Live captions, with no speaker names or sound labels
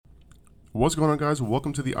What's going on, guys?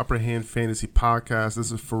 Welcome to the Upper Hand Fantasy Podcast.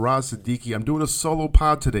 This is Faraz Siddiqui. I'm doing a solo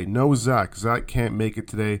pod today. No Zach. Zach can't make it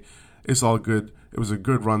today. It's all good. It was a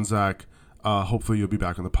good run, Zach. Hopefully you'll be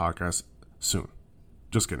back on the podcast soon.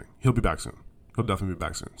 Just kidding. He'll be back soon. He'll definitely be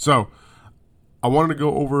back soon. So I wanted to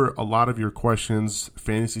go over a lot of your questions.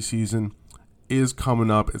 Fantasy season is coming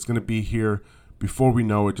up. It's going to be here before we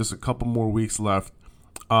know it. Just a couple more weeks left.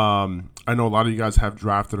 I know a lot of you guys have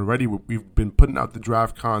drafted already. We've been putting out the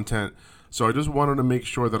draft content. So I just wanted to make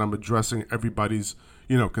sure that I'm addressing everybody's,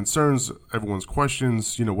 concerns, everyone's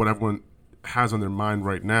questions, what everyone has on their mind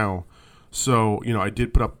right now. So, I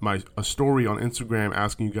did put up a story on Instagram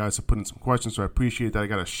asking you guys to put in some questions. So I appreciate that. I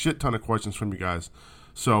got a shit ton of questions from you guys.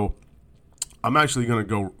 So I'm actually going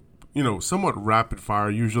to go, somewhat rapid fire.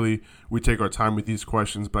 Usually we take our time with these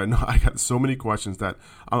questions, but I know I got so many questions that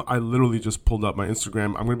I literally just pulled up my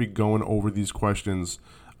Instagram. I'm going to be going over these questions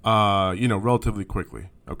relatively quickly,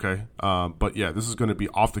 okay? But yeah, this is going to be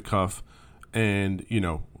off the cuff, and,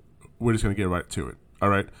 we're just going to get right to it, all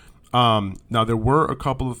right? Now, there were a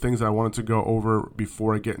couple of things that I wanted to go over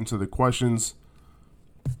before I get into the questions.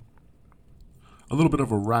 A little bit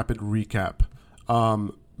of a rapid recap.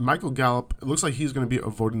 Michael Gallup, it looks like he's going to be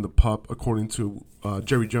avoiding the PUP, according to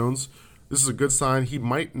Jerry Jones. This is a good sign. He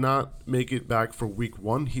might not make it back for week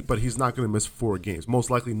one, but he's not going to miss 4 games. Most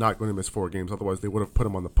likely not going to miss 4 games. Otherwise, they would have put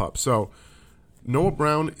him on the PUP. So Noah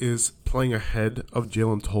Brown is playing ahead of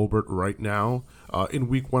Jalen Tolbert right now. In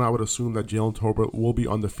week one, I would assume that Jalen Tolbert will be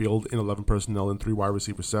on the field in 11 personnel and 3 wide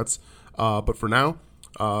receiver sets. But for now,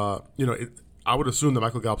 I would assume that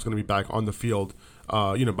Michael Gallup's going to be back on the field,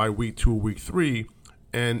 by week 2 or week 3.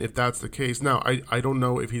 And if that's the case, now I don't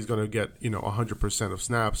know if he's going to get 100% of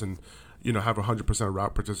snaps and have 100%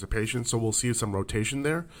 route participation. So we'll see some rotation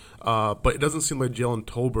there. But it doesn't seem like Jalen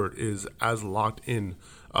Tolbert is as locked in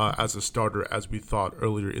as a starter as we thought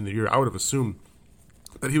earlier in the year. I would have assumed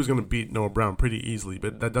that he was going to beat Noah Brown pretty easily,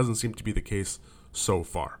 but that doesn't seem to be the case so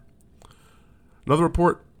far. Another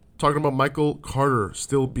report talking about Michael Carter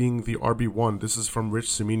still being the RB1. This is from Rich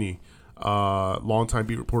Cimini, longtime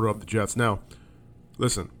beat reporter of the Jets. Now,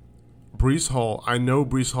 listen, Breece Hall, I know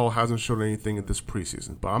Breece Hall hasn't shown anything in this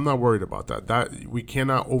preseason, but I'm not worried about that. That we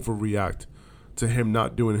cannot overreact to him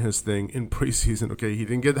not doing his thing in preseason, okay? He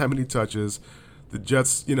didn't get that many touches. The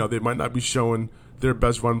Jets, they might not be showing their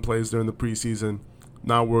best run plays during the preseason.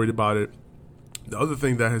 Not worried about it. The other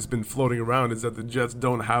thing that has been floating around is that the Jets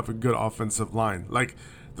don't have a good offensive line. Like,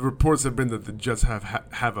 the reports have been that the Jets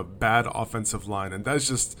have a bad offensive line, and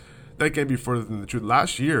that can't be further than the truth.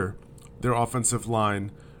 Last year, their offensive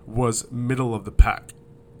line was middle of the pack,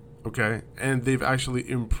 okay? And they've actually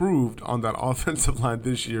improved on that offensive line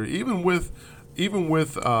this year, even with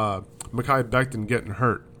Mekhi Becton getting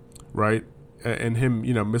hurt, right? And him,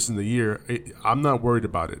 missing the year. I'm not worried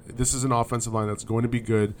about it. This is an offensive line that's going to be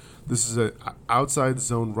good. This is an outside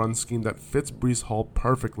zone run scheme that fits Breece Hall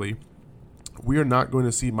perfectly. We are not going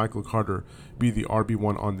to see Michael Carter be the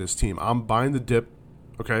RB1 on this team. I'm buying the dip,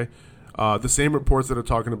 okay? The same reports that are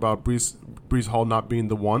talking about Breece Hall not being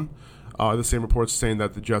the one, the same reports saying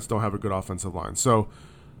that the Jets don't have a good offensive line. So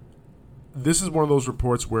this is one of those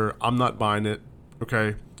reports where I'm not buying it,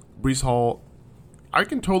 okay? Breece Hall, I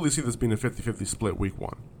can totally see this being a 50-50 split week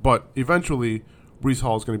one. But eventually, Breece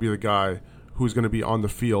Hall is going to be the guy who's going to be on the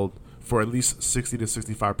field for at least 60 to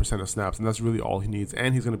 65% of snaps, and that's really all he needs.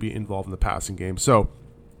 And he's going to be involved in the passing game. So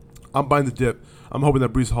I'm buying the dip. I'm hoping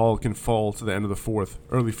that Breece Hall can fall to the end of the 4th,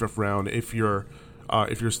 early 5th round if you're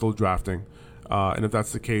still drafting. And if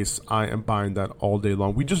that's the case, I am buying that all day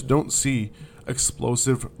long. We just don't see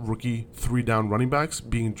explosive rookie 3-down running backs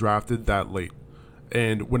being drafted that late.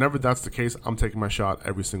 And whenever that's the case, I'm taking my shot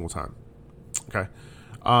every single time. Okay.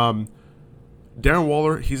 Darren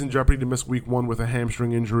Waller, he's in jeopardy to miss week 1 with a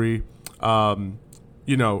hamstring injury.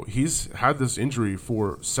 He's had this injury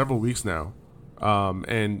for several weeks now.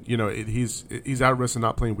 He's at risk of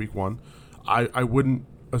not playing week 1. I wouldn't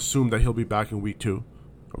assume that he'll be back in week 2.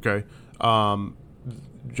 Okay.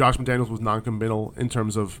 Josh McDaniels was non-committal in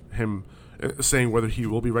terms of him saying whether he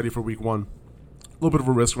will be ready for week 1. A little bit of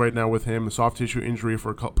a risk right now with him, a soft tissue injury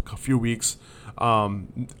for a few weeks. A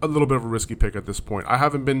little bit of a risky pick at this point. I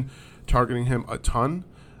haven't been targeting him a ton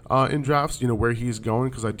in drafts, where he's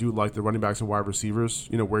going, because I do like the running backs and wide receivers,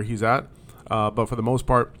 where he's at. But for the most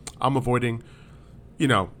part, I'm avoiding,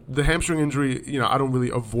 the hamstring injury. I don't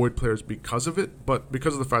really avoid players because of it, but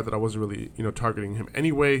because of the fact that I wasn't really, targeting him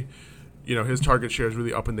anyway. His target share is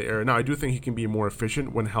really up in the air. Now, I do think he can be more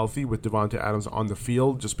efficient when healthy with Devontae Adams on the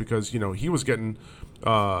field, just because, he was getting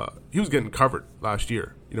covered last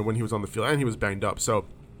year, when he was on the field, and he was banged up. So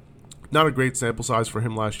not a great sample size for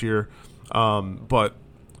him last year, but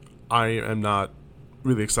I am not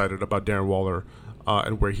really excited about Darren Waller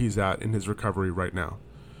and where he's at in his recovery right now.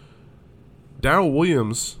 Darrell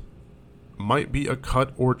Williams might be a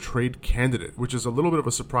cut or trade candidate, which is a little bit of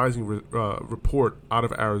a surprising report out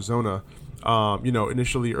of Arizona.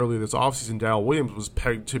 Initially earlier this offseason, Darrell Williams was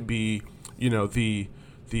pegged to be, the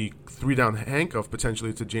 3-down handcuff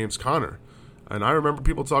potentially to James Conner. And I remember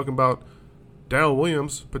people talking about Darrell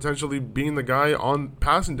Williams potentially being the guy on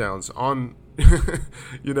passing downs, on,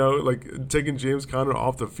 taking James Conner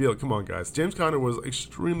off the field. Come on, guys. James Conner was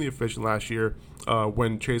extremely efficient last year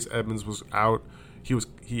when Chase Edmonds was out.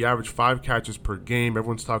 He averaged 5 catches per game.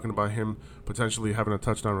 Everyone's talking about him potentially having a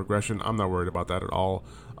touchdown regression. I'm not worried about that at all.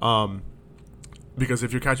 Because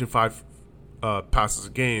if you're catching 5 passes a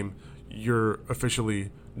game, you're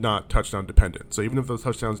officially not touchdown dependent. So even if those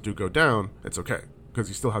touchdowns do go down, it's okay because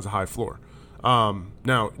he still has a high floor.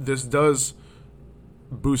 Now, this does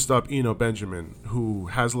boost up Eno Benjamin, who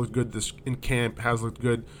has looked good this in camp, has looked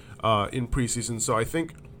good in preseason. So I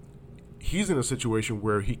think he's in a situation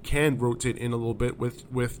where he can rotate in a little bit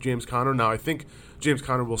with James Conner. Now, I think James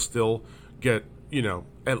Conner will still get,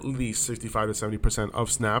 at least 65 to 70%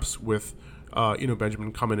 of snaps with Eno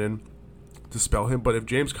Benjamin coming in to spell him. But if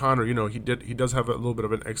James Conner, he does have a little bit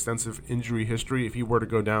of an extensive injury history. If he were to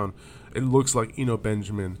go down, it looks like Eno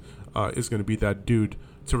Benjamin is going to be that dude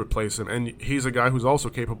to replace him. And he's a guy who's also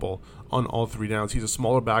capable on all 3 downs. He's a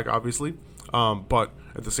smaller back, obviously, but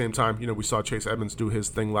at the same time, we saw Chase Edmonds do his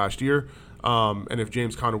thing last year. And if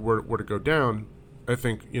James Conner were to go down, I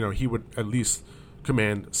think he would at least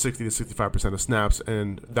command 60 to 65% of snaps,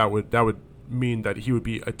 and that would mean that he would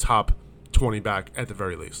be a top 20 back at the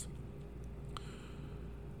very least.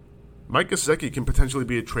 Mike Gesicki can potentially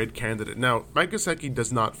be a trade candidate. Now, Mike Gesicki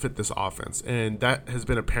does not fit this offense, and that has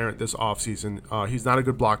been apparent this offseason. He's not a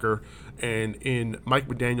good blocker, and in Mike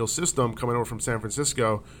McDaniel's system coming over from San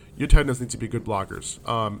Francisco, your tight ends need to be good blockers.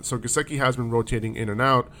 So Gesicki has been rotating in and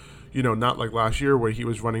out, not like last year where he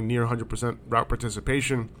was running near 100% route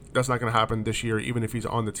participation. That's not going to happen this year, even if he's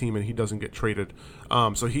on the team and he doesn't get traded.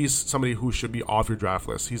 So he's somebody who should be off your draft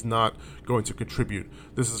list. He's not going to contribute.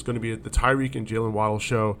 This is going to be the Tyreek and Jalen Waddle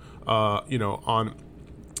show,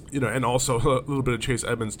 and also a little bit of Chase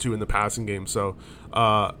Edmonds too in the passing game. So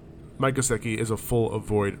Mike Gesicki is a full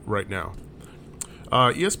avoid right now.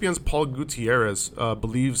 ESPN's Paul Gutierrez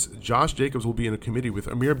believes Josh Jacobs will be in a committee with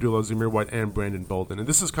Amir Abdullah, Zamir White, and Brandon Bolden. And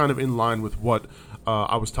this is kind of in line with what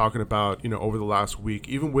I was talking about, over the last week.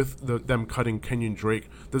 Even with them cutting Kenyon Drake,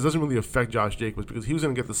 this doesn't really affect Josh Jacobs because he was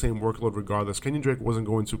going to get the same workload regardless. Kenyon Drake wasn't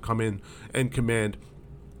going to come in and command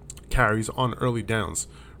carries on early downs,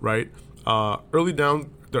 right?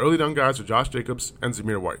 The early down guys are Josh Jacobs and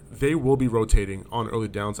Zamir White. They will be rotating on early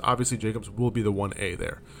downs. Obviously, Jacobs will be the 1A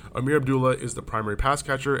there. Amir Abdullah is the primary pass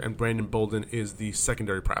catcher, and Brandon Bolden is the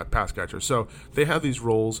secondary pass catcher. So they have these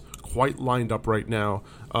roles quite lined up right now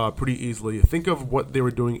pretty easily. Think of what they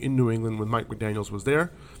were doing in New England when Mike McDaniels was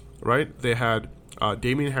there, right? They had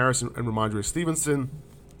Damian Harris and Ramondre Stevenson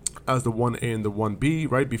as the 1A and the 1B,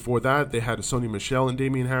 right? Before that, they had Sony Michel and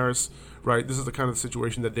Damian Harris, right? This is the kind of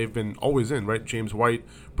situation that they've been always in, right? James White,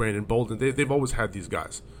 Brandon Bolden, they've always had these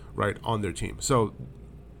guys, right, on their team. So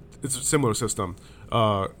it's a similar system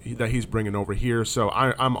that he's bringing over here. So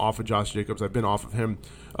I'm off of Josh Jacobs. I've been off of him.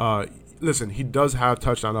 Listen, he does have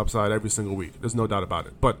touchdown upside every single week. There's no doubt about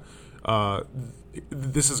it. But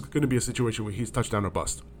this is going to be a situation where he's touchdown or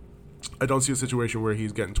bust. I don't see a situation where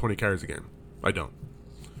he's getting 20 carries a game. I don't.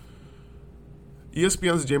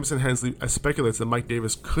 ESPN's Jameson Hensley speculates that Mike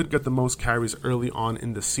Davis could get the most carries early on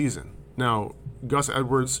in the season. Now, Gus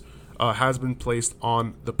Edwards has been placed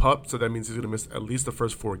on the PUP, so that means he's going to miss at least the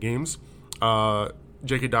first 4 games.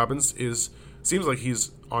 J.K. Dobbins seems like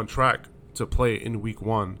he's on track to play in Week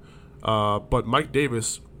 1. But Mike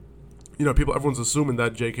Davis, everyone's assuming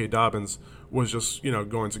that J.K. Dobbins was just,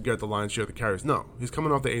 going to get the lion's share of the carries. No, he's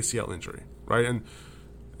coming off the ACL injury, right? And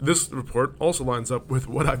this report also lines up with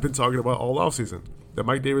what I've been talking about all offseason, that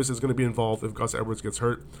Mike Davis is going to be involved if Gus Edwards gets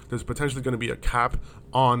hurt. There's potentially going to be a cap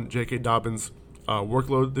on J.K. Dobbins'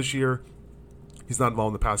 workload this year. He's not involved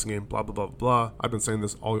in the passing game, blah, blah, blah, blah. I've been saying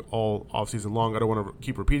this all offseason long. I don't want to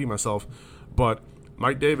keep repeating myself, but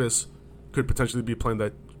Mike Davis could potentially be playing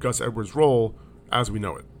that Gus Edwards role as we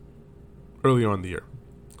know it early on in the year.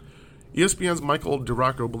 ESPN's Michael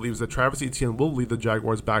DeRocco believes that Travis Etienne will lead the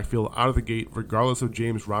Jaguars' backfield out of the gate regardless of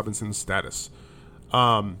James Robinson's status.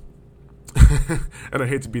 And I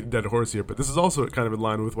hate to beat a dead horse here, but this is also kind of in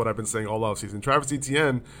line with what I've been saying all offseason. Travis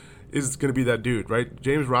Etienne is going to be that dude, right?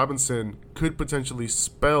 James Robinson could potentially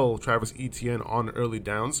spell Travis Etienne on early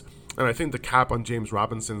downs, and I think the cap on James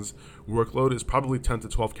Robinson's workload is probably 10 to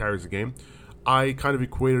 12 carries a game. I kind of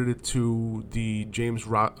equated it to the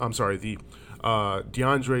DeAndre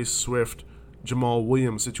Swift, Jamal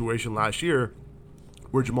Williams situation last year,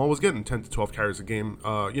 where Jamal was getting 10 to 12 carries a game.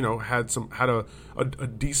 Had a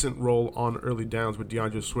decent role on early downs, but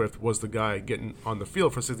DeAndre Swift was the guy getting on the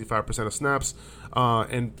field for 65% of snaps,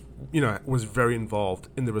 and was very involved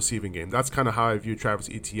in the receiving game. That's kind of how I view Travis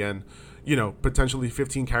Etienne. Potentially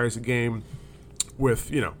 15 carries a game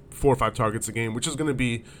with 4 or 5 targets a game, which is going to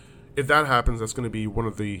be, if that happens, that's going to be one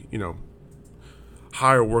of the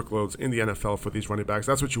higher workloads in the NFL for these running backs.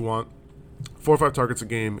 That's what you want. 4 or 5 targets a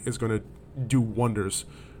game is going to do wonders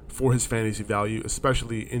for his fantasy value,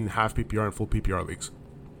 especially in half PPR and full PPR leagues.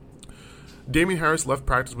 Damien Harris left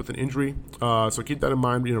practice with an injury, so keep that in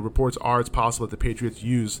mind. Reports are it's possible that the Patriots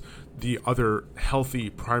use the other healthy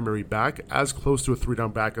primary back as close to a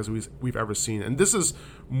 3-down back as we've ever seen. And this is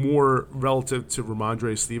more relative to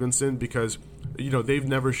Ramondre Stevenson because, they've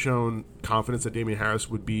never shown confidence that Damien Harris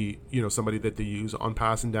would be, somebody that they use on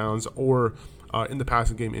passing downs or in the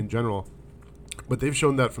passing game in general. But they've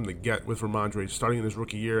shown that from the get with Ramondre starting in his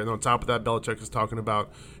rookie year, and on top of that, Belichick is talking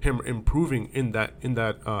about him improving in that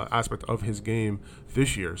aspect of his game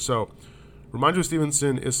this year. So, Ramondre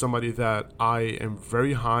Stevenson is somebody that I am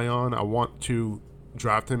very high on. I want to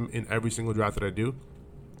draft him in every single draft that I do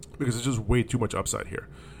because it's just way too much upside here.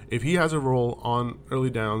 If he has a role on early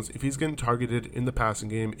downs, if he's getting targeted in the passing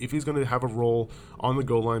game, if he's going to have a role on the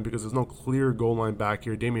goal line because there's no clear goal line back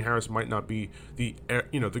here, Damien Harris might not be the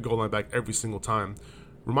goal line back every single time.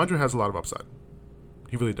 Ramondre has a lot of upside.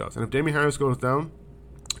 He really does. And if Damien Harris goes down,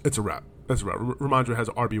 it's a wrap. That's a wrap. Ramondre has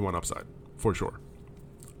RB1 upside for sure.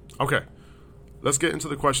 Okay, let's get into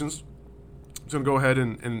the questions. I'm going to go ahead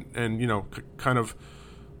and kind of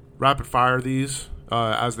rapid fire these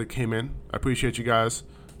as they came in. I appreciate you guys.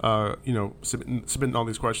 Submitting all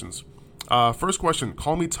these questions. First question,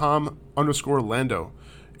 call me Tom_Lando.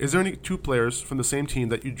 Is there any 2 players from the same team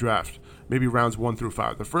that you draft, maybe rounds 1 through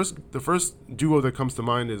 5? The first duo that comes to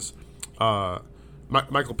mind is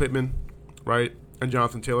Michael Pittman, right, and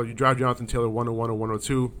Jonathan Taylor. You draft Jonathan Taylor 101 or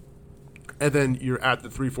 102, and then you're at the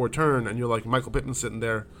 3-4 turn, and you're like, Michael Pittman sitting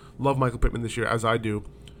there. Love Michael Pittman this year, as I do,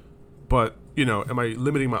 but, am I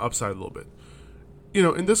limiting my upside a little bit?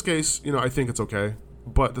 In this case, I think it's okay.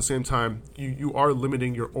 But at the same time, you are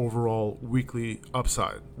limiting your overall weekly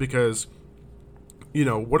upside because,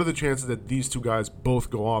 what are the chances that these 2 guys both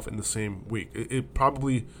go off in the same week? It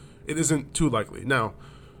isn't too likely. Now,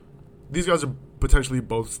 these guys are potentially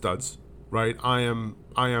both studs, right? I am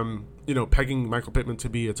pegging Michael Pittman to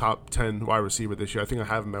be a top 10 wide receiver this year. I think I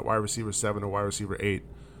have him at wide receiver 7 or wide receiver 8.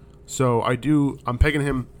 So I'm pegging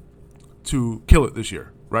him to kill it this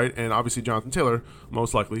year, right? And obviously Jonathan Taylor,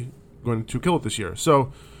 most likely, going to kill it this year.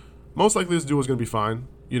 So most likely this duo is going to be fine.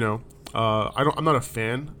 I'm not a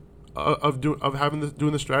fan of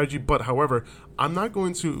doing the strategy, but however, I'm not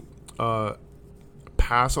going to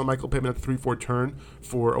pass on Michael Pittman at the 3-4 turn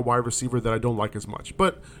for a wide receiver that I don't like as much.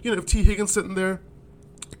 But if T Higgins sitting there,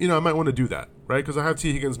 I might want to do that, right? Because I have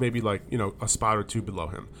T Higgins maybe like a spot or 2 below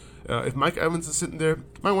him. If Mike Evans is sitting there,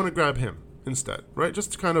 I might want to grab him instead, right?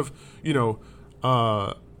 Just to kind of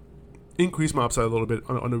increase my upside a little bit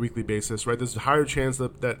on a weekly basis, right? There's a higher chance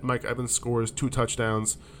that Mike Evans scores 2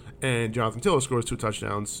 touchdowns and Jonathan Taylor scores 2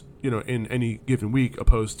 touchdowns, in any given week,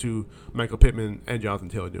 opposed to Michael Pittman and Jonathan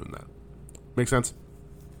Taylor doing that. Make sense?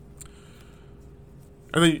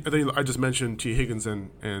 And then I just mentioned T Higgins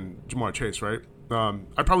and Ja'Marr Chase, right?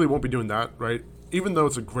 I probably won't be doing that, right? Even though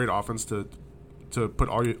it's a great offense to put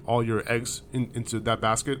all your eggs into that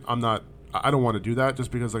basket, I don't want to do that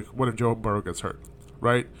just because, like, what if Joe Burrow gets hurt,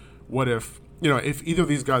 right? What if either of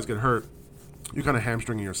these guys get hurt, you're kind of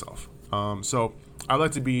hamstringing yourself. So I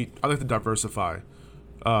like to diversify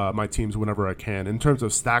my teams whenever I can. In terms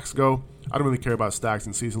of stacks go, I don't really care about stacks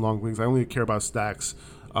in season-long leagues. I only care about stacks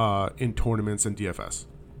in tournaments and DFS.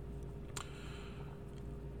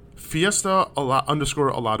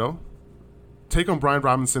 Fiesta_Alado. Take on Brian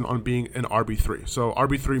Robinson on being an RB3. So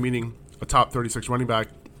RB3 meaning a top 36 running back.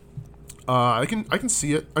 I can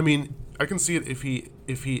see it. I mean, I can see it if he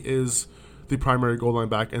is the primary goal line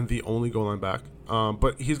back and the only goal line back.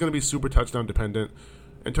 But he's going to be super touchdown dependent.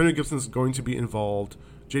 Antonio Gibson's going to be involved.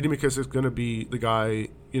 J.D. McKissic's going to be the guy,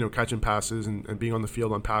 catching passes and being on the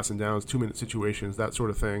field on passing downs, 2-minute situations, that sort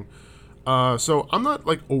of thing. So I'm not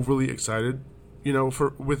like overly excited,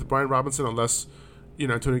 with Brian Robinson unless,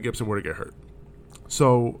 Antonio Gibson were to get hurt.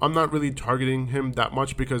 So I'm not really targeting him that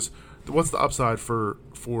much because what's the upside for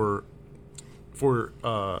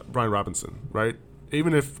Brian Robinson, right?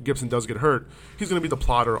 Even if Gibson does get hurt, he's going to be the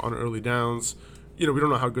plotter on early downs. We don't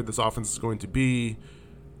know how good this offense is going to be.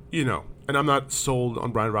 and I'm not sold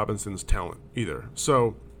on Brian Robinson's talent either.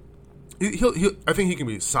 So he'll I think he can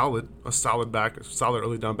be a solid back, a solid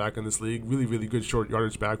early down back in this league. Really, really good short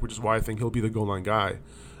yardage back, which is why I think he'll be the goal line guy.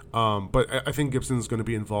 But I think Gibson's going to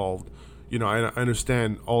be involved. I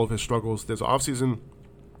understand all of his struggles this offseason.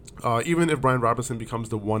 Even if Brian Robinson becomes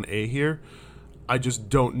the 1A here, I just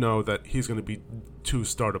don't know that he's going to be too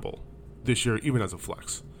startable this year, even as a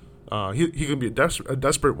flex. He can be a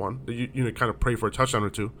desperate one that you kind of pray for a touchdown or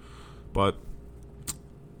two, but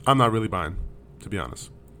I'm not really buying, to be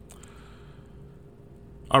honest.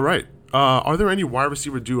 All right. Are there any wide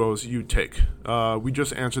receiver duos you take? We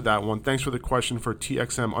just answered that one. Thanks for the question for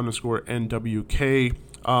TXM_NWK.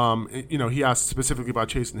 He asked specifically about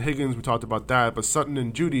Chase and Higgins. We talked about that. But Sutton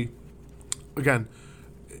and Judy, again,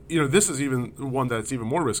 this is even one that's even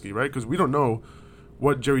more risky, right? Because we don't know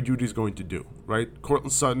what Jerry Jeudy's going to do, right?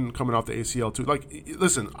 Courtland Sutton coming off the ACL too.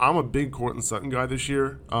 Listen, I'm a big Courtland Sutton guy this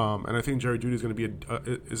year, and I think Jerry Jeudy's going to be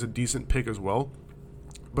a decent pick as well.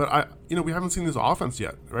 But we haven't seen this offense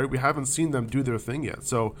yet, right? We haven't seen them do their thing yet.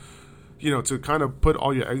 So, to kind of put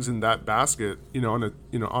all your eggs in that basket, on an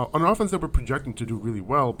offense that we're projecting to do really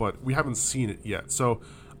well, but we haven't seen it yet. So,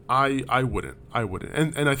 I wouldn't.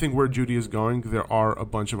 And I think where Jeudy is going, there are a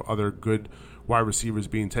bunch of other good wide receivers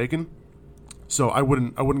being taken. So I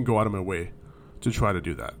wouldn't go out of my way to try to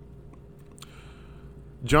do that.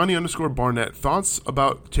 Johnny_Barnett, thoughts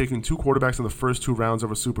about taking 2 quarterbacks in the first 2 rounds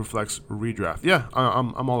of a Superflex redraft? Yeah,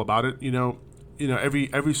 I'm all about it. Every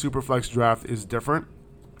Superflex draft is different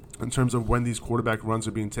in terms of when these quarterback runs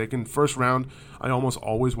are being taken. First round, I almost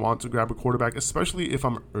always want to grab a quarterback, especially if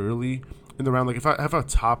I'm early in the round. Like if I have a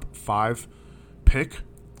top 5 pick,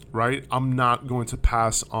 right, I'm not going to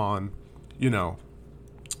pass on,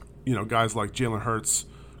 guys like Jalen Hurts,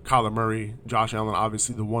 Kyler Murray, Josh Allen,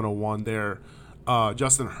 obviously the 101 there.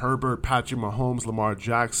 Justin Herbert, Patrick Mahomes, Lamar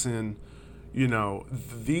Jackson,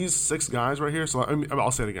 these 6 guys right here. So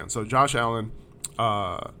I'll say it again. So Josh Allen,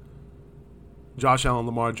 Lamar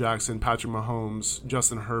Jackson, Patrick Mahomes,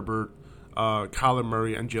 Justin Herbert, Kyler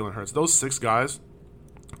Murray, and Jalen Hurts. Those 6 guys,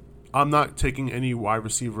 I'm not taking any wide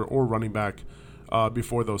receiver or running back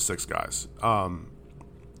before those 6 guys.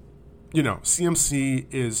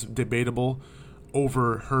 CMC is debatable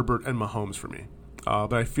over Herbert and Mahomes for me.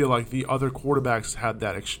 But I feel like the other quarterbacks had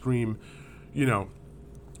that extreme,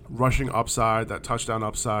 rushing upside, that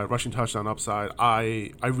rushing touchdown upside.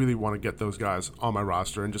 I really want to get those guys on my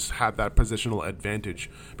roster and just have that positional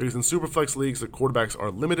advantage. Because in Superflex leagues, the quarterbacks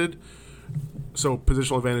are limited. So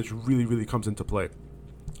positional advantage really, really comes into play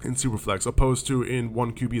in Superflex. Opposed to in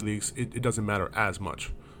 1 QB leagues, it doesn't matter as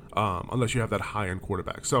much unless you have that high-end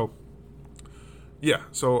quarterback. So, yeah.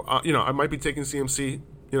 So, I might be taking CMC,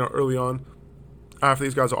 early on, after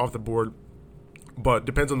these guys are off the board, but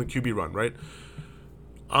depends on the QB run, right?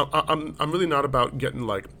 I'm really not about getting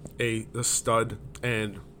like a stud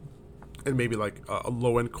and maybe like a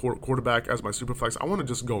low end quarterback as my super flex. I want to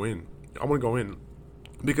just go in.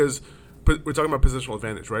 Because we're talking about positional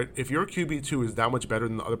advantage, right? If your QB2 is that much better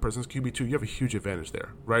than the other person's QB2, you have a huge advantage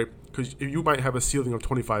there, right? Because you might have a ceiling of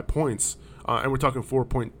 25 points, and we're talking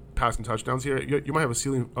 4-point passing touchdowns here. You might have a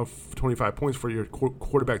ceiling of 25 points for your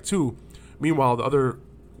quarterback 2. Meanwhile, the other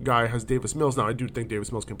guy has Davis Mills. Now, I do think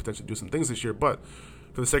Davis Mills can potentially do some things this year, but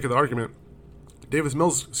for the sake of the argument, Davis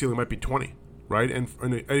Mills' ceiling might be 20, right? And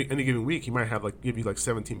in any given week, he might have give you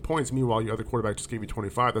 17 points. Meanwhile, your other quarterback just gave you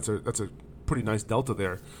 25. That's a pretty nice delta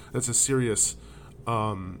there. That's a serious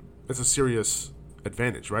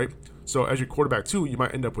advantage, right? So as your quarterback 2, you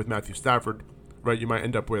might end up with Matthew Stafford, right? You might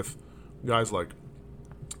end up with guys like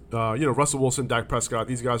Russell Wilson, Dak Prescott.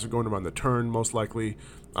 These guys are going around the turn most likely.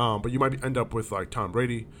 But you might end up with Tom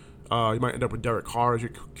Brady. You might end up with Derek Carr as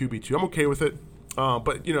your QB2. I'm okay with it.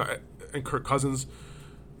 But and Kirk Cousins.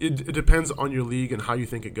 It depends on your league and how you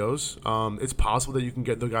think it goes. It's possible that you can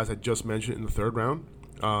get the guys I just mentioned in the 3rd round.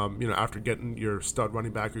 After getting your stud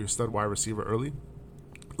running back or your stud wide receiver early.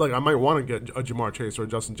 I might want to get a Jamar Chase or a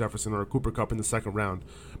Justin Jefferson or a Cooper Kupp in the 2nd round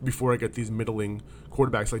before I get these middling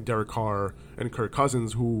quarterbacks like Derek Carr and Kirk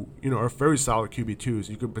Cousins who, are very solid QB2s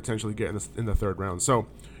you could potentially get in the 3rd round. So,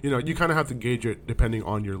 you kind of have to gauge it depending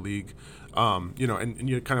on your league, and you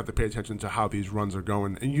kind of have to pay attention to how these runs are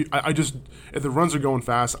going. And if the runs are going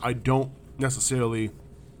fast, I don't necessarily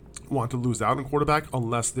want to lose out on quarterback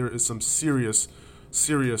unless there is some serious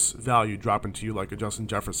value dropping to you like a Justin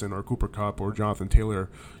Jefferson or a Cooper Kupp or Jonathan Taylor,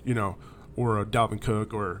 or a Dalvin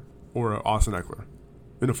Cook or a Austin Eckler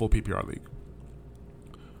in a full PPR league.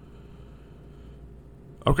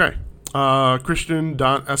 Okay.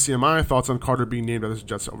 Christian.scmi, thoughts on Carter being named as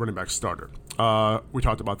Jets running back starter. We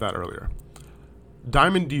talked about that earlier.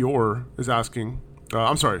 Diamond Dior is asking,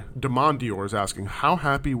 I'm sorry, Damon Dior is asking, how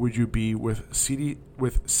happy would you be with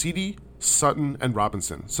CD, Sutton, and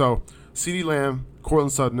Robinson? So CD Lamb,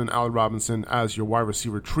 Cortland Sutton, and Allen Robinson as your wide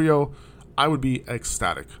receiver trio. I would be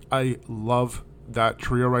ecstatic. I love that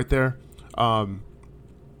trio right there. I'll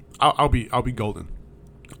be golden.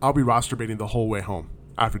 I'll be roster baiting the whole way home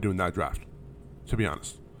after doing that draft, to be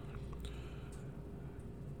honest.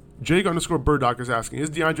 Jake_Burdock is asking,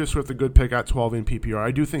 is DeAndre Swift a good pick at 12 in PPR?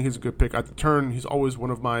 I do think he's a good pick at the turn. He's always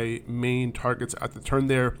one of my main targets at the turn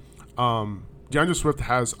there. DeAndre Swift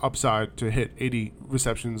has upside to hit 80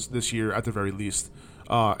 receptions this year at the very least,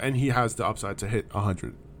 and he has the upside to hit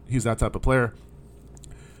 100. He's that type of player.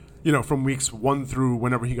 You know, from weeks 1 through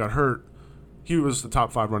whenever he got hurt, he was the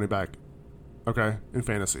top 5 running back, okay, in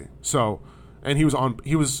fantasy. So, and he was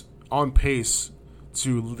on pace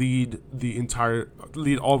to lead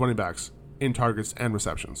all running backs in targets and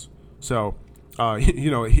receptions. So,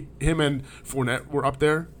 him and Fournette were up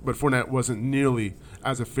there, but Fournette wasn't nearly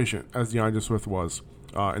as efficient as DeAndre Swift was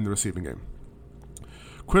in the receiving game.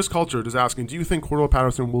 Chris Culture is asking, do you think Cordell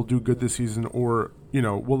Patterson will do good this season, or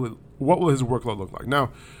what will his workload look like?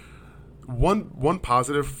 Now, one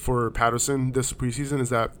positive for Patterson this preseason is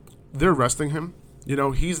that they're resting him.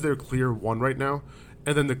 He's their clear 1 right now,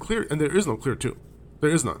 and then there is no clear 2. There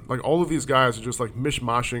is none. Like, all of these guys are just like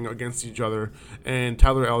mishmashing against each other, and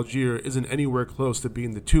Tyler Algier isn't anywhere close to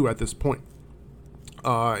being the 2 at this point.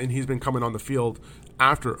 And he's been coming on the field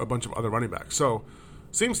after a bunch of other running backs. So,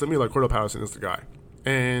 seems to me like Cordell Patterson is the guy.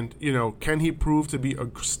 And, can he prove to be a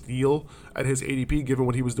steal at his ADP given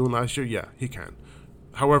what he was doing last year? Yeah, he can.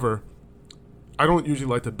 However, I don't usually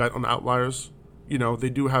like to bet on outliers. They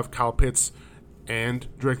do have Kyle Pitts and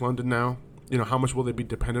Drake London now. How much will they be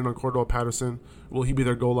dependent on Cordell Patterson? Will he be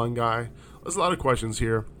their goal line guy? There's a lot of questions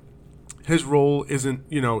here. His role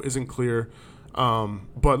isn't clear.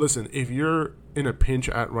 But listen, if you're in a pinch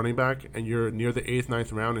at running back and you're near the 8th,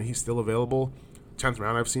 9th round and he's still available, 10th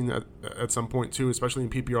round I've seen at some point too, especially in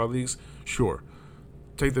PPR leagues, sure,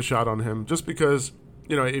 take the shot on him. Just because,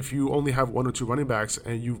 if you only have 1 or 2 running backs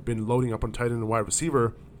and you've been loading up on tight end and wide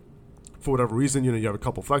receiver for whatever reason, you have a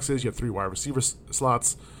couple flexes, you have 3 wide receiver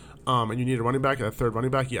slots, and you need a running back, a third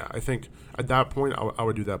running back, yeah, I think at that point I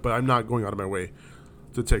would do that. But I'm not going out of my way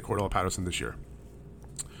to take Cordell Patterson this year.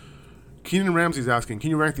 Keenan Ramsey's asking,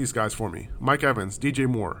 can you rank these guys for me? Mike Evans, DJ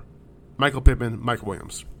Moore, Michael Pittman, Mike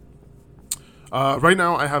Williams. Right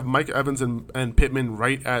now I have Mike Evans and Pittman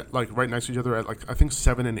right next to each other at I think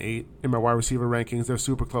 7 and 8 in my wide receiver rankings. They're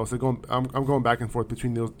super close. I'm going back and forth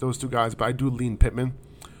between those 2 guys, but I do lean Pittman,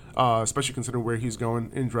 especially considering where he's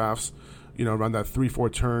going in drafts. Around that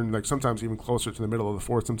 3-4 turn, sometimes even closer to the middle of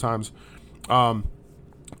the 4th sometimes.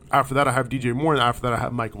 After that, I have DJ Moore, and after that, I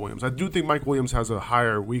have Mike Williams. I do think Mike Williams has a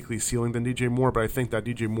higher weekly ceiling than DJ Moore, but I think that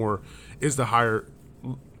DJ Moore is the higher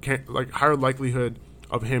likelihood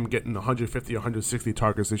of him getting 150, 160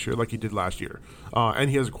 targets this year like he did last year. And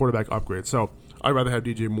he has a quarterback upgrade. So I'd rather have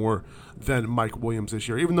DJ Moore than Mike Williams this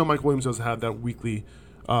year, even though Mike Williams does have that weekly,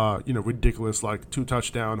 ridiculous 2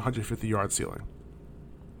 touchdown, 150-yard ceiling.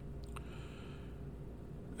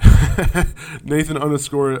 Nathan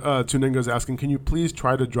 _Tuninga is asking, can you please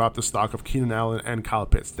try to drop the stock of Keenan Allen and Kyle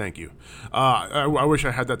Pitts? Thank you. I wish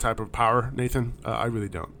I had that type of power, Nathan. I really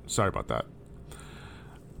don't. Sorry about that.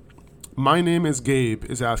 My name is Gabe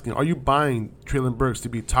is asking, are you buying Treylon Burks to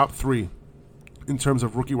be top 3 in terms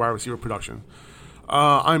of rookie wide receiver production?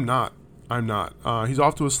 I'm not. He's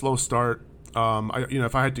off to a slow start.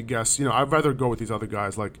 If I had to guess, I'd rather go with these other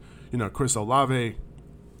guys like, Chris Olave.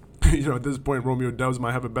 At this point, Romeo Doubs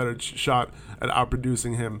might have a better shot at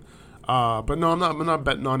outproducing him. But no, I'm not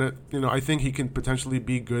betting on it. I think he can potentially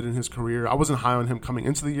be good in his career. I wasn't high on him coming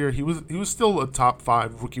into the year. He was still a top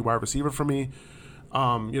 5 rookie wide receiver for me.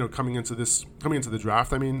 Coming into the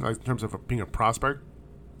draft, in terms of being a prospect.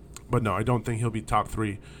 But no, I don't think he'll be top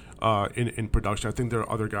 3 in production. I think there are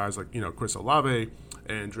other guys like Chris Olave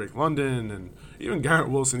and Drake London and even Garrett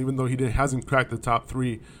Wilson. Even though he hasn't cracked the top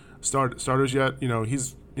 3 starters yet,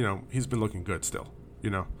 he's been looking good still.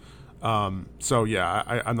 So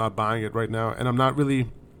yeah, I'm not buying it right now, and I'm not really.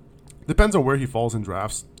 Depends on where he falls in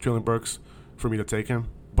drafts, Treylon Burks, for me to take him.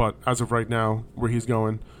 But as of right now, where he's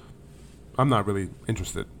going, I'm not really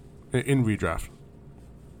interested in redraft.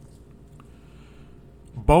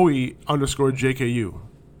 Bowie _JKU.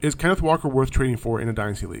 Is Kenneth Walker worth trading for in a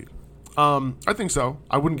dynasty league? I think so.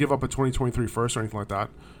 I wouldn't give up a 2023 first or anything like that.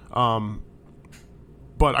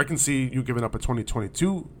 But I can see you giving up a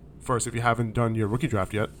 2022 first if you haven't done your rookie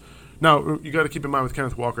draft yet. Now, you got to keep in mind with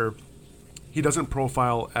Kenneth Walker, he doesn't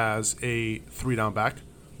profile as a 3-down back.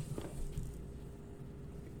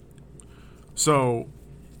 So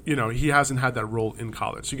he hasn't had that role in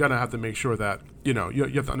college. So you gotta have to make sure that you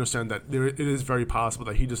have to understand that it is very possible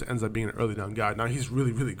that he just ends up being an early down guy. Now he's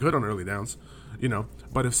really really good on early downs,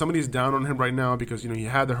 but if somebody's down on him right now because he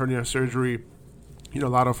had the hernia surgery, a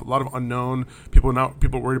lot of unknown people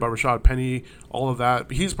worried about Rashad Penny, all of that.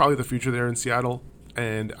 But he's probably the future there in Seattle,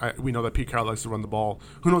 and we know that Pete Carroll likes to run the ball.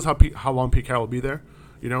 Who knows how long Pete Carroll will be there,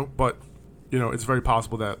 But it's very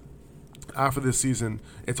possible that after this season,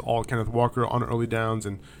 it's all Kenneth Walker on early downs,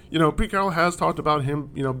 and Pete Carroll has talked about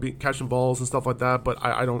him, catching balls and stuff like that. But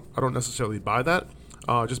I don't necessarily buy that,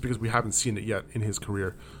 just because we haven't seen it yet in his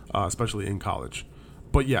career, especially in college.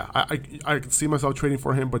 But yeah, I can see myself trading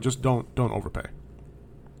for him, but just don't overpay.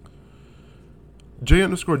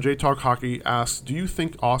 J_J Talk Hockey asks, do you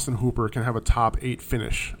think Austin Hooper can have a top 8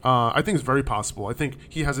 finish? I think it's very possible. I think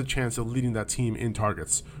he has a chance of leading that team in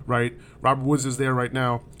targets, right? Robert Woods is there right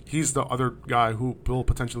now. He's the other guy who will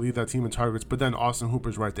potentially lead that team in targets, but then Austin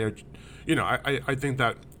Hooper's right there. I think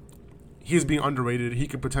that he's being underrated. He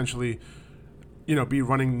could potentially, be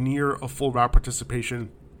running near a full route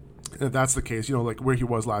participation. And if that's the case, like where he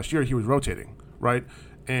was last year, he was rotating, right?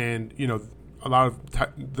 And, a lot of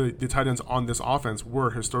the tight ends on this offense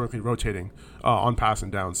were historically rotating on pass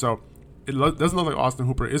and down. So it doesn't look like Austin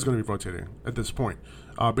Hooper is going to be rotating at this point,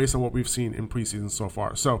 based on what we've seen in preseason so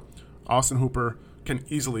far. So Austin Hooper can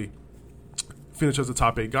easily finish as a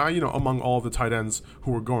top 8 guy, among all the tight ends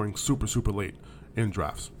who are going super, super late in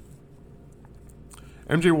drafts.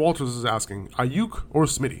 MJ Walters is asking, Ayuk or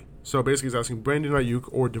Smitty? So basically he's asking Brandon Ayuk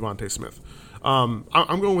or Devontae Smith. I'm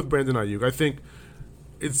going with Brandon Ayuk. I think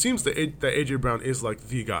it seems that A.J. Brown is like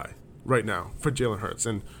the guy right now for Jalen Hurts.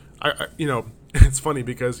 And, it's funny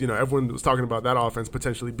because, everyone was talking about that offense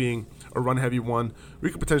potentially being a run-heavy one.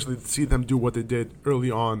 We could potentially see them do what they did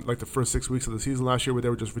early on, like the first 6 weeks of the season last year, where they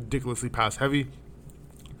were just ridiculously pass-heavy.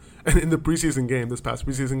 And in the preseason game, this past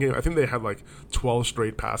preseason game, I think they had like 12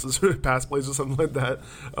 straight pass plays or something like that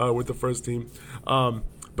with the first team.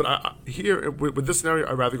 But here, with this scenario,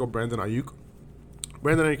 I'd rather go Brandon Ayuk.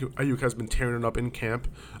 Brandon Ayuk has been tearing it up in camp.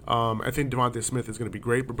 I think Devontae Smith is going to be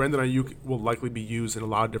great, but Brandon Ayuk will likely be used in a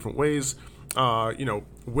lot of different ways.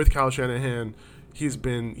 With Kyle Shanahan, he's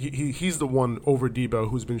the one over Debo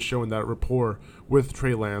who's been showing that rapport with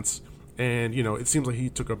Trey Lance. And, it seems like he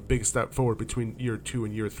took a big step forward between year 2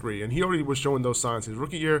 and year 3. And he already was showing those signs his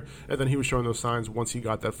rookie year, and then he was showing those signs once he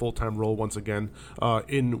got that full-time role once again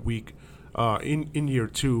in year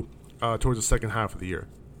 2 towards the second half of the year.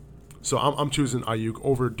 So I'm choosing Ayuk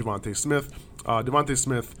over Devontae Smith. Devontae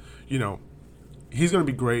Smith, he's going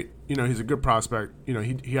to be great. He's a good prospect.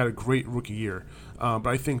 He had a great rookie year. But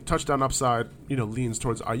I think touchdown upside, leans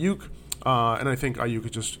towards Ayuk. And I think Ayuk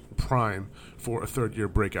is just prime for a third-year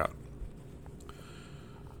breakout.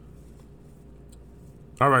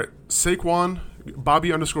 All right, Saquon,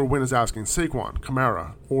 Bobby_Win is asking, Saquon,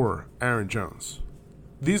 Kamara, or Aaron Jones?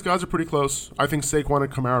 These guys are pretty close. I think Saquon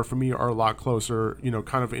and Kamara for me are a lot closer,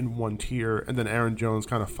 kind of in one tier, and then Aaron Jones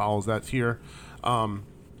kind of follows that tier.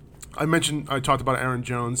 I talked about Aaron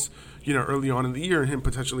Jones, early on in the year and him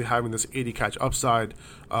potentially having this 80 catch upside.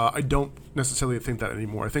 I don't necessarily think that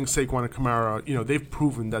anymore. I think Saquon and Kamara, they've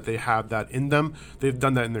proven that they have that in them. They've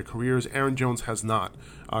done that in their careers. Aaron Jones has not.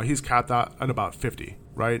 He's capped out at about 50,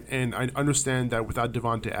 right? And I understand that without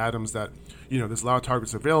Devontae Adams that, there's a lot of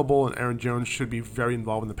targets available and Aaron Jones should be very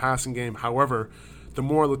involved in the passing game. However, the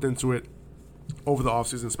more I looked into it over the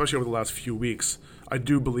offseason, especially over the last few weeks, I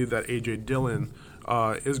do believe that A.J. Dillon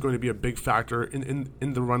is going to be a big factor in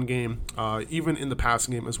the run game, even in the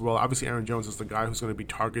passing game as well. Obviously, Aaron Jones is the guy who's going to be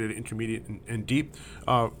targeted intermediate and deep.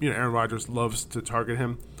 Aaron Rodgers loves to target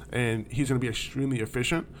him, and he's going to be extremely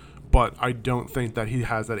efficient, but I don't think that he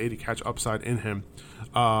has that 80 catch upside in him,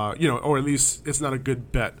 or at least it's not a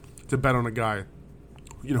good bet to bet on a guy,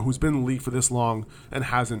 who's been in the league for this long and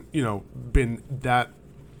hasn't, been that,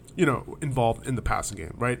 involved in the passing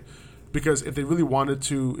game, right? Because if they really wanted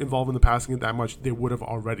to involve in the passing game that much, they would have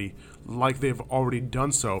already, like they've already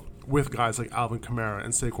done so with guys like Alvin Kamara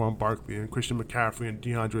and Saquon Barkley and Christian McCaffrey and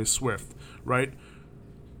DeAndre Swift, right?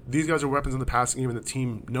 These guys are weapons in the passing game, and the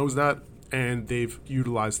team knows that, and they've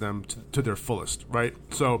utilized them to their fullest, right?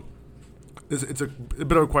 So it's a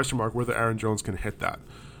bit of a question mark whether Aaron Jones can hit that.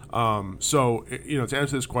 To answer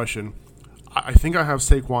this question, I think I have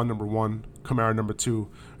Saquon number 1, Kamara number 2,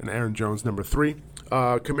 and Aaron Jones number 3.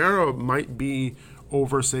 Kamara might be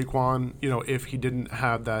over Saquon, if he didn't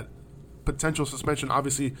have that potential suspension.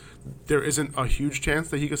 Obviously, there isn't a huge chance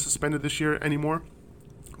that he gets suspended this year anymore,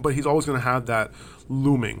 but he's always going to have that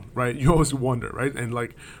looming, right? You always wonder, right? And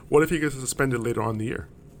what if he gets suspended later on in the year,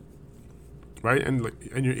 right?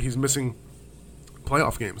 And he's missing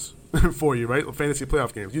playoff games for you, right? Fantasy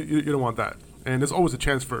playoff games. You don't want that, and there's always a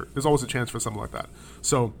chance for something like that.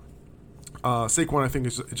 So Saquon, I think,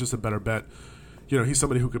 is just a better bet. He's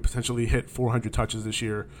somebody who could potentially hit 400 touches this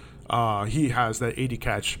year. He has that 80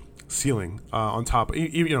 catch ceiling on top.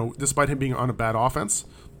 Despite him being on a bad offense,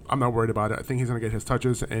 I'm not worried about it. I think he's going to get his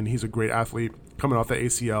touches, and he's a great athlete coming off that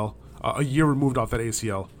ACL, a year removed off that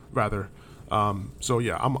ACL, rather. So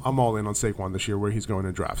yeah, I'm all in on Saquon this year where he's going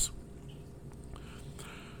in drafts.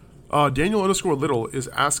 Daniel_Little is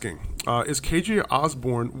asking, is KJ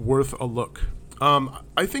Osborne worth a look?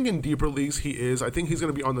 I think in deeper leagues he is. I think he's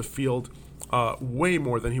going to be on the field way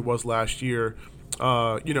more than he was last year.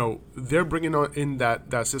 They're bringing in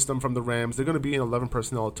that system from the Rams. They're going to be in 11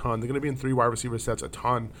 personnel a ton. They're going to be in 3 wide receiver sets a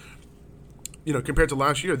ton. Compared to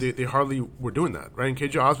last year, they hardly were doing that, right? And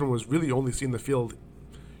KJ Osborne was really only seeing the field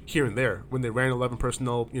here and there when they ran 11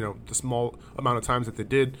 personnel, the small amount of times that they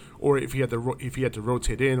did, or if he had to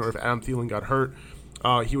rotate in, or if Adam Thielen got hurt,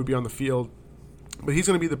 he would be on the field. But he's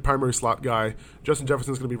going to be the primary slot guy. Justin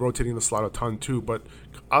Jefferson's going to be rotating the slot a ton too, but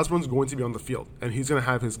Osborne's going to be on the field, and he's going to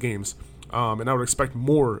have his games. And I would expect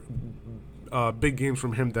more big games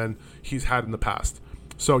from him than he's had in the past.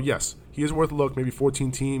 So yes, he is worth a look. Maybe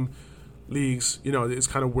 14-team leagues, is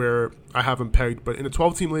kind of where I have him pegged. But in a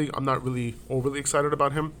 12-team league, I'm not really overly excited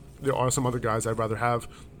about him. There are some other guys I'd rather have,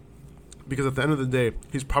 because at the end of the day,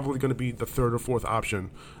 he's probably going to be the 3rd or 4th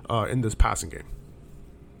option in this passing game.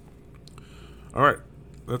 All right,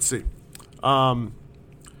 let's see.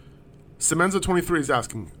 Semenza23 is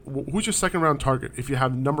asking, who's your second-round target if you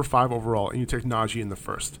have number 5 overall and you take Najee in the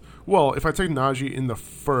 1st? Well, if I take Najee in the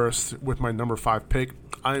 1st with my number 5 pick,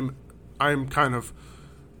 I'm kind of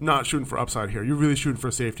not shooting for upside here. You're really shooting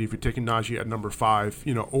for safety if you're taking Najee at number 5,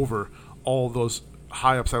 over all those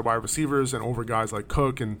high upside wide receivers and over guys like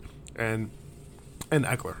Cook and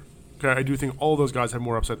Eckler. Okay, I do think all those guys have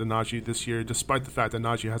more upside than Najee this year, despite the fact that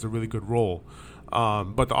Najee has a really good role.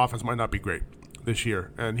 But the offense might not be great this year.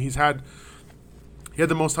 And he had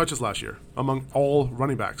the most touches last year among all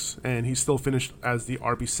running backs, and he still finished as the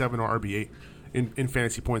RB7 or RB8 in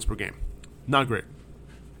fantasy points per game. Not great.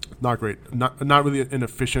 Not really an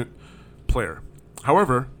efficient player.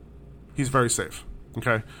 However, he's very safe.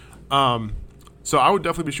 Okay, so I would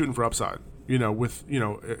definitely be shooting for upside. In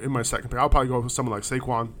my second pick, I'll probably go with someone like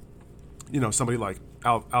Saquon. Somebody like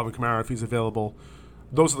Alvin Kamara if he's available.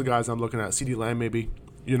 Those are the guys I'm looking at. CeeDee Lamb maybe.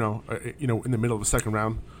 In the middle of the second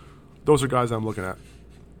round. Those are guys I'm looking at.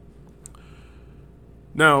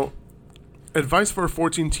 Now, advice for a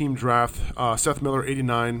 14-team draft. Seth Miller,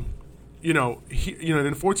 89. In a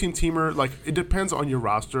 14-teamer, like, it depends on your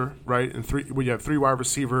roster, right? And when you have 3 wide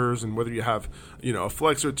receivers, and whether you have, a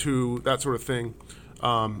flex or 2, that sort of thing.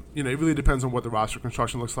 It really depends on what the roster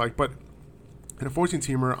construction looks like. But in a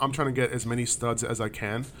 14-teamer, I'm trying to get as many studs as I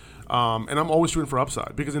can, and I'm always shooting for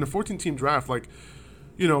upside, because in a 14-team draft, like,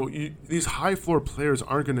 these high floor players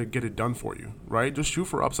aren't going to get it done for you, right? Just shoot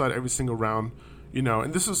for upside every single round.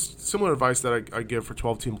 And this is similar advice that I give for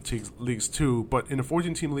 12-team leagues too, but in a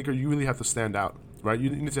 14-team league, you really have to stand out, right? You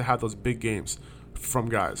need to have those big games from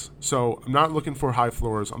guys. So I'm not looking for high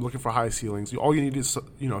floors. I'm looking for high ceilings. All you need is,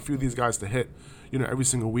 a few of these guys to hit, every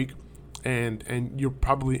single week, and you're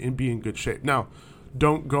probably be in good shape. Now,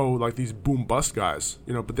 don't go like these boom bust guys,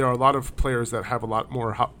 but there are a lot of players that have a lot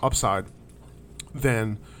more upside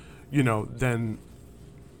than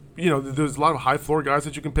there's a lot of high floor guys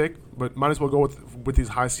that you can pick, but might as well go with these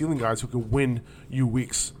high ceiling guys who can win you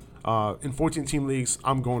weeks. In 14-team leagues,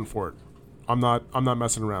 I'm going for it. I'm not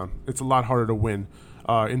messing around. It's a lot harder to win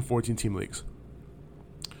in 14-team leagues.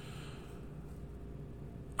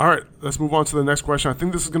 All right, let's move on to the next question. I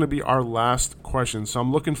think this is going to be our last question, so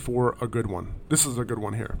I'm looking for a good one. This is a good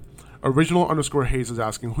one here. Original_Hayes is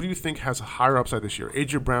asking, who do you think has a higher upside this year,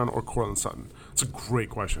 A.J. Brown or Courtland Sutton? It's a great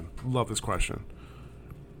question. Love this question.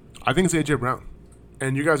 I think it's A.J. Brown.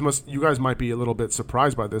 And you guys might be a little bit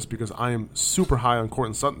surprised by this, because I am super high on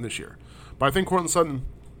Courtland Sutton this year. But I think Courtland Sutton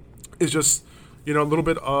is just, a little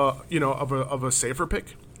bit of a safer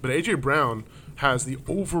pick. But A.J. Brown has the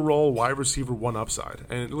overall wide receiver 1 upside.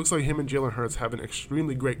 And it looks like him and Jalen Hurts have an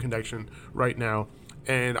extremely great connection right now.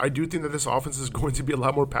 And I do think that this offense is going to be a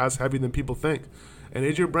lot more pass-heavy than people think. And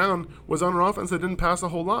A.J. Brown was on an offense that didn't pass a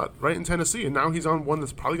whole lot, right, in Tennessee. And now he's on one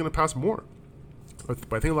that's probably going to pass more. But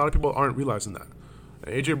I think a lot of people aren't realizing that.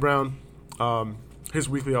 A.J. Brown, his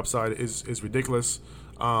weekly upside is ridiculous.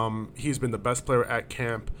 He's been the best player at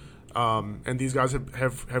camp. And these guys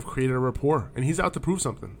have created a rapport. And he's out to prove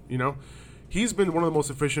something, He's been one of the most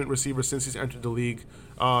efficient receivers since he's entered the league.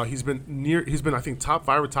 He's been I think top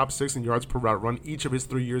 5 or top 6 in yards per route run each of his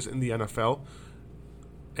 3 years in the NFL.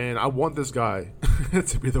 And I want this guy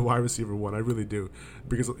to be the wide receiver one. I really do,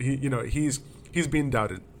 because he's being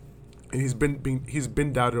doubted, and he's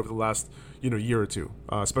been doubted over the last year or two,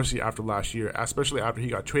 especially after last year, especially after he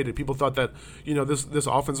got traded. People thought that this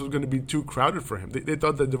offense was going to be too crowded for him. They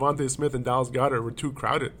thought that Devontae Smith and Dallas Goedert were too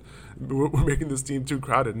crowded. We're making this team too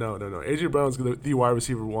crowded. No. AJ Brown's the wide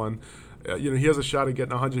receiver one. He has a shot at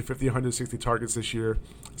getting 150, 160 targets this year.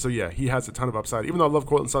 So, yeah, he has a ton of upside. Even though I love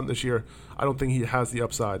Courtland Sutton this year, I don't think he has the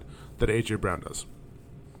upside that A.J. Brown does.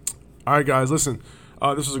 All right, guys, listen.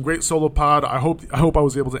 This was a great solo pod. I hope I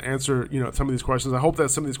was able to answer some of these questions. I hope that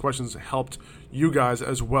some of these questions helped you guys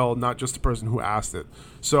as well, not just the person who asked it.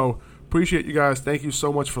 So, appreciate you guys. Thank you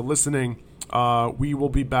so much for listening. We will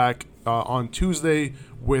be back on Tuesday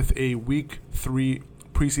with a Week 3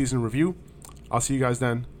 preseason review. I'll see you guys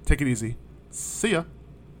then. Take it easy. See ya.